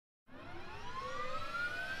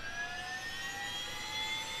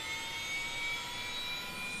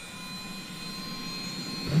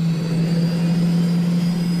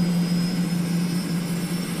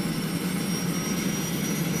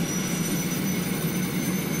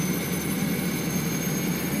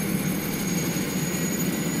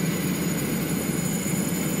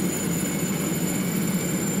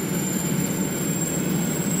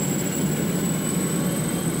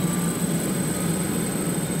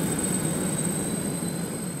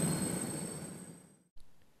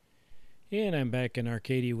And I'm back in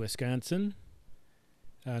Arcadia, Wisconsin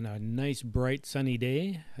on a nice, bright, sunny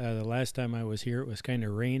day. The last time I was here, it was kind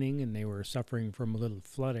of raining and they were suffering from a little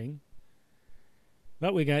flooding.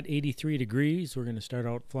 But we got 83 degrees. We're going to start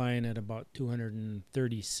out flying at about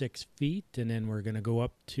 236 feet, and then we're going to go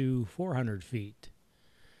up to 400 feet.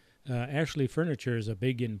 Ashley Furniture is a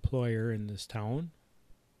big employer in this town.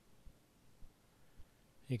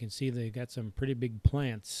 You can see they got some pretty big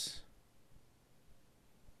plants.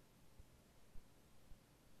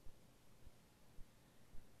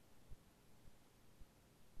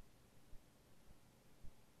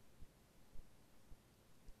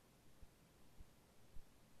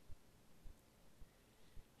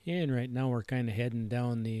 And right now we're kind of heading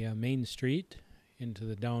down the main street into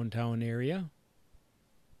the downtown area.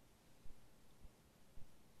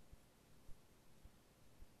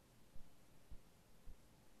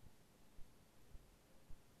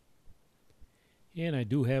 And I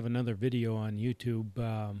do have another video on YouTube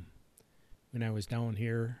when I was down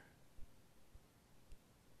here.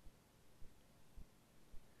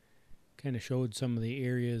 Kind of showed some of the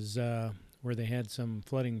areas where they had some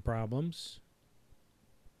flooding problems.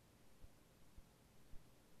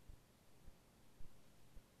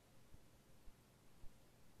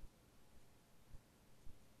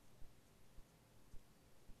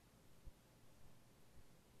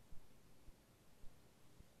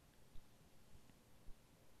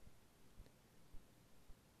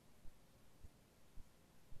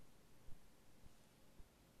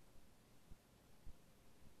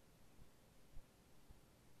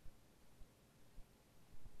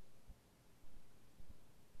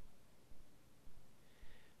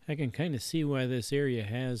 I can kind of see why this area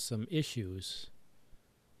has some issues.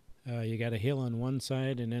 You got a hill on one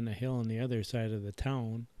side and then a hill on the other side of the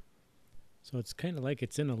town. So it's kind of like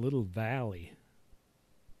it's in a little valley.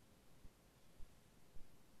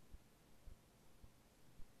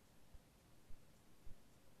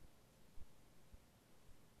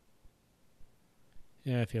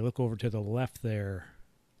 Yeah, if you look over to the left there,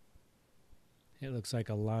 it looks like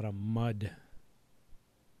a lot of mud.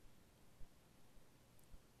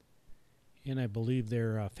 And I believe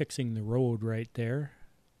they're fixing the road right there,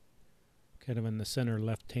 kind of on the center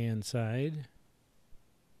left-hand side.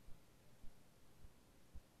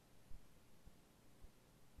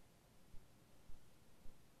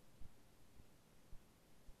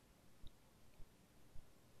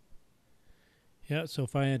 Yeah, so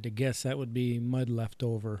if I had to guess, that would be mud left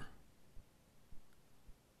over.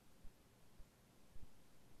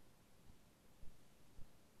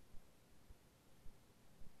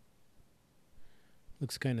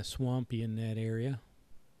 Looks kind of swampy in that area,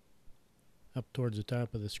 up towards the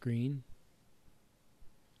top of the screen.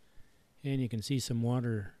 And you can see some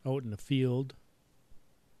water out in the field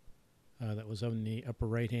that was on the upper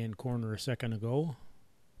right-hand corner a second ago.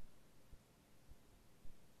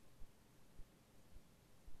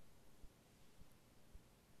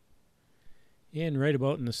 And right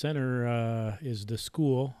about in the center is the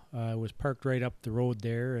school. I was parked right up the road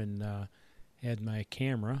there and had my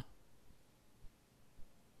camera.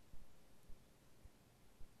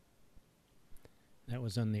 That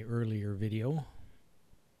was on the earlier video.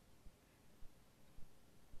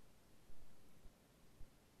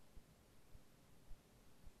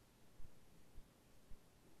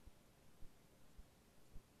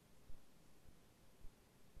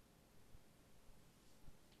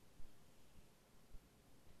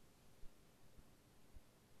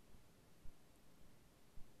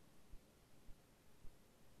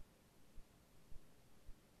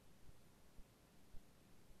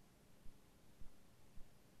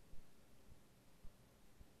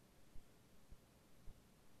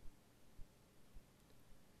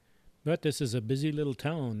 But this is a busy little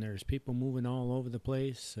town. There's people moving all over the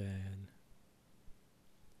place, and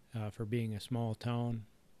for being a small town,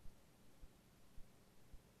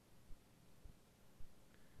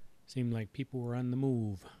 seemed like people were on the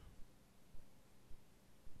move.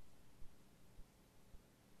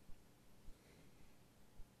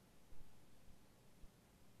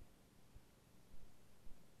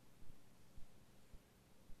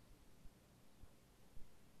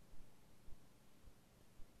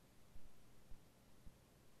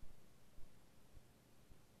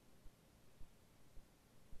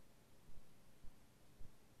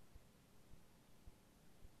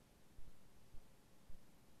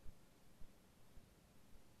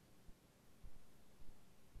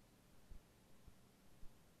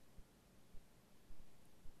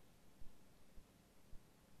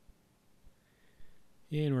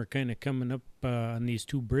 And we're kind of coming up on these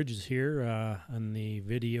two bridges here. On the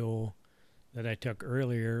video that I took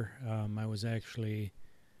earlier, I was actually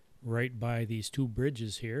right by these two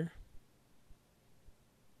bridges here.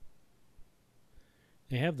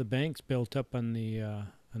 They have the banks built up on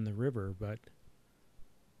the river, but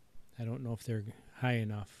I don't know if they're high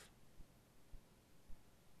enough.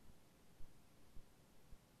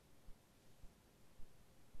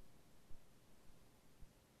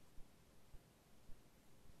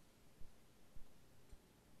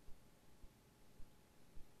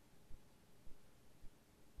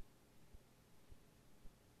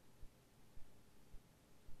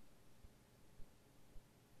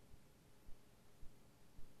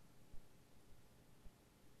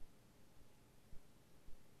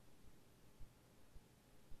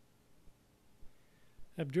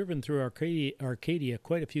 I've driven through Arcadia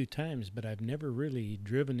quite a few times, but I've never really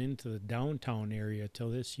driven into the downtown area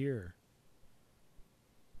till this year.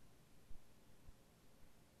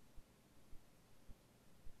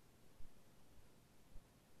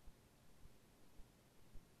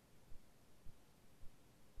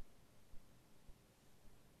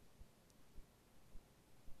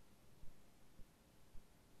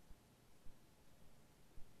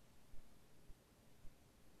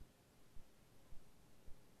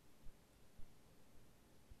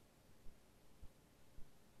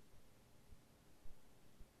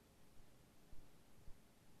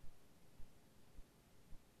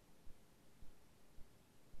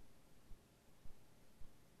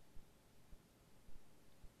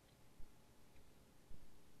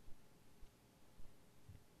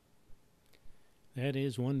 That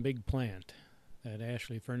is one big plant, that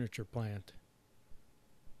Ashley furniture plant.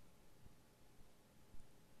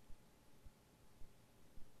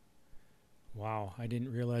 Wow, I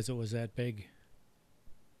didn't realize it was that big.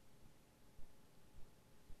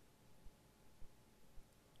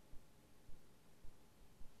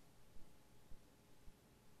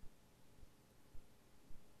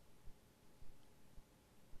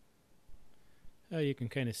 You can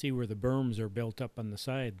kind of see where the berms are built up on the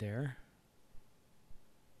side there.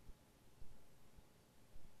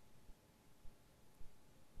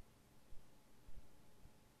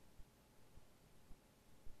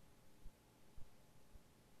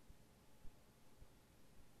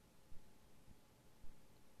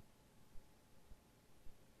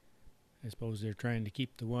 I suppose they're trying to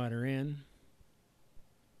keep the water in.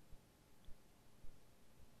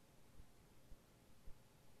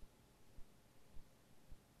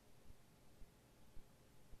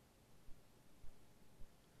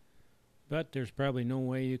 But there's probably no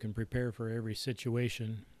way you can prepare for every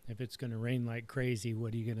situation. If it's going to rain like crazy,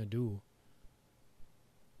 what are you going to do?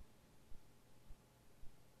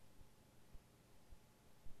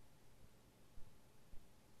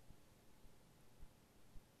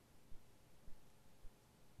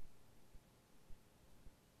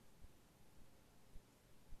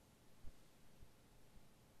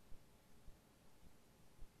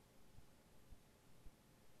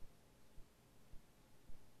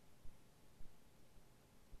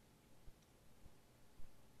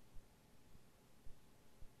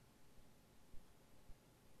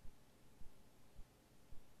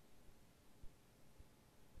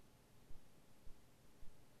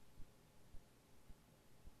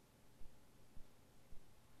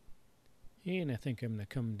 And I think I'm going to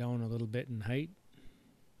come down a little bit in height.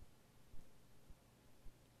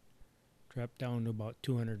 Drop down to about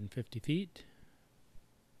 250 feet.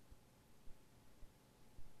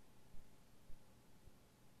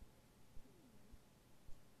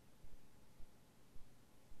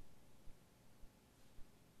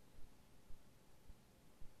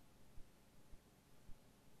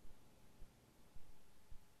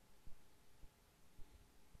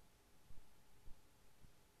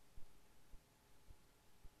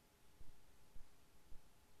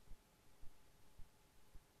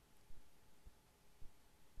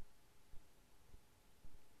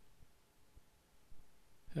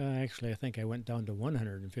 Actually, I think I went down to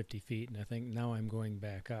 150 feet, and I think now I'm going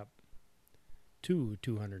back up to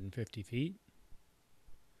 250 feet.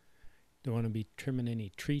 Don't want to be trimming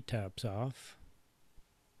any treetops off.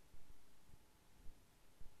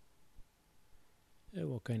 It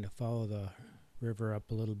will kind of follow the river up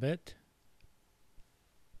a little bit.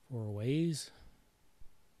 4 ways.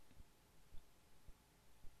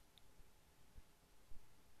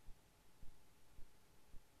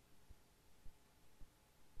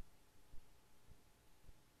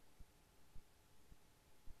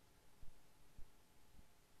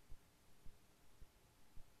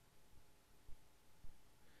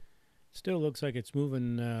 Still looks like it's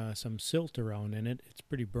moving some silt around in it. It's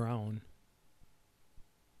pretty brown.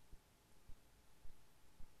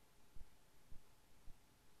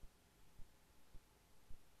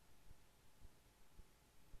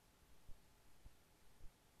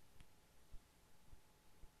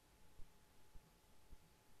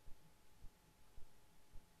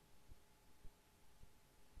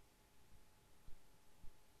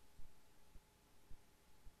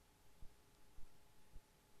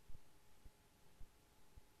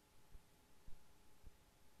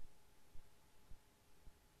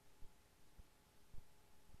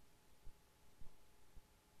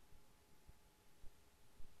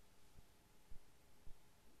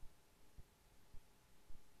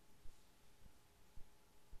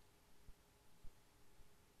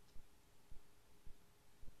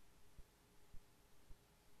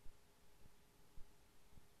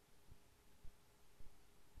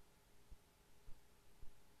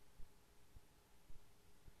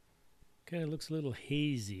 Kind of looks a little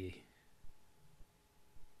hazy.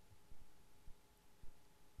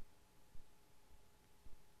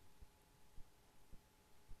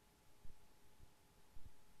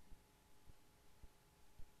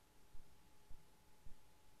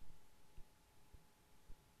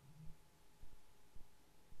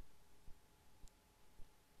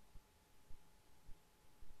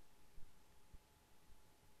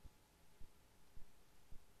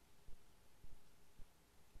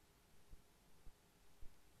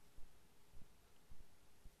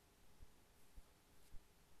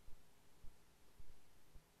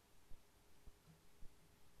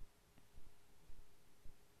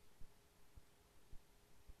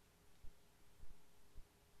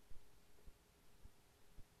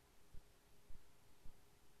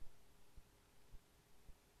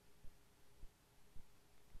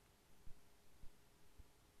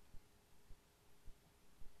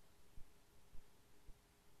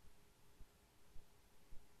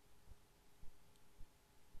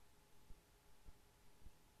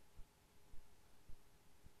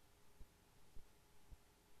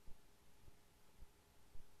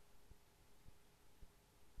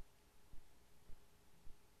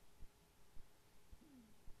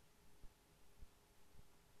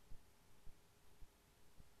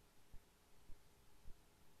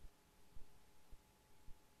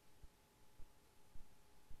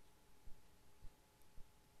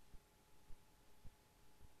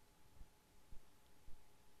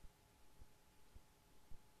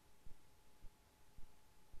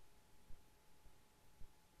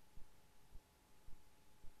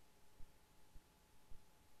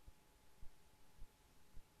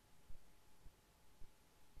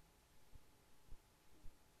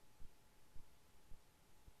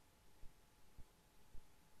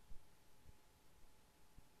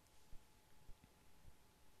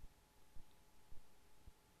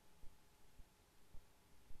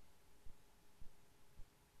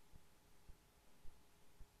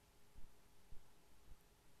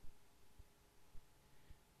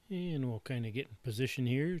 And we'll kind of get in position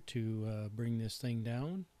here to bring this thing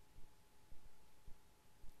down.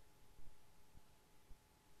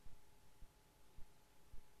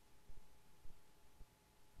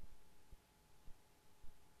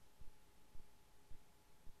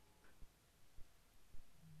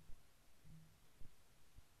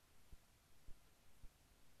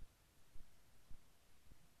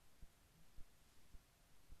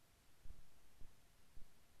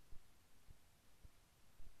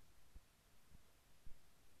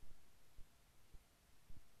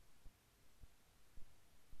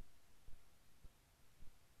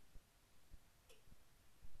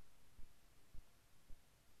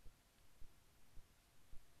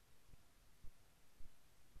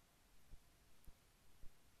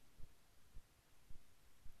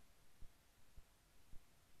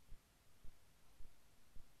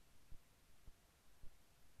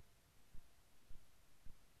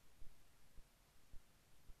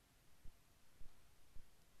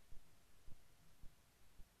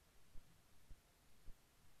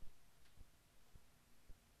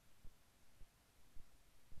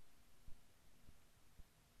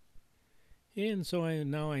 And so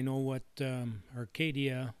now I know what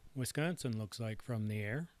Arcadia, Wisconsin looks like from the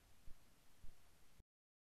air.